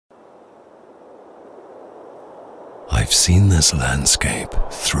I've seen this landscape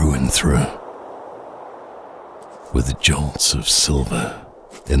through and through, with jolts of silver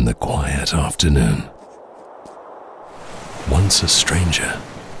in the quiet afternoon. Once a stranger,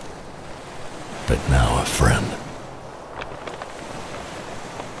 but now a friend.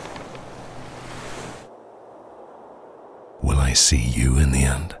 Will I see you in the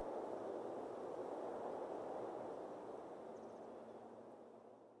end?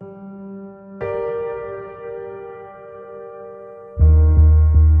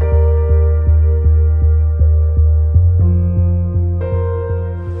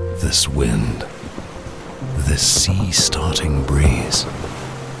 This wind, this sea-starting breeze,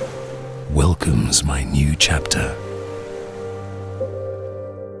 welcomes my new chapter.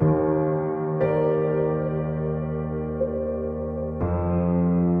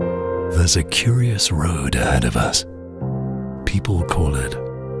 There's a curious road ahead of us. People call it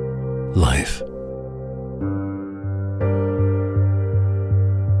life.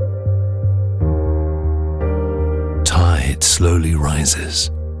 Tide slowly rises,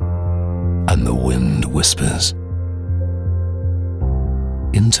 and the wind whispers.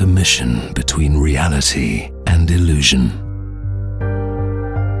 Intermission between reality and illusion.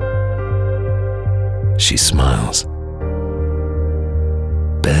 She smiles.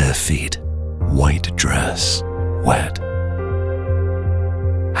 Bare feet, white dress, wet.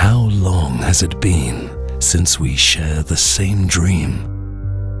 How long has it been since we share the same dream?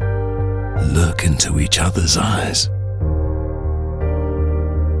 Look into each other's eyes.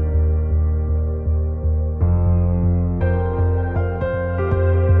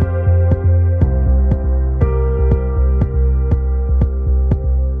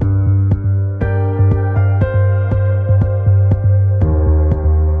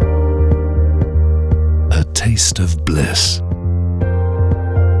 Taste of bliss.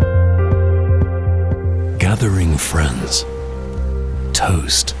 Gathering friends.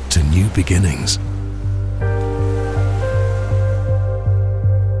 Toast to new beginnings.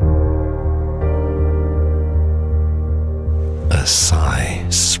 A sigh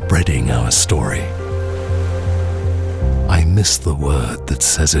spreading our story. I miss the word that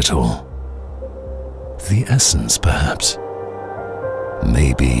says it all. The essence, perhaps.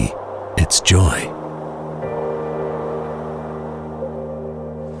 Maybe it's joy.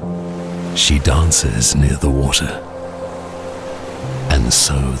 She dances near the water, and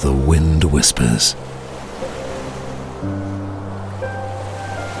so the wind whispers.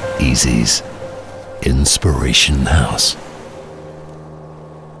 Izzy's Inspiration House.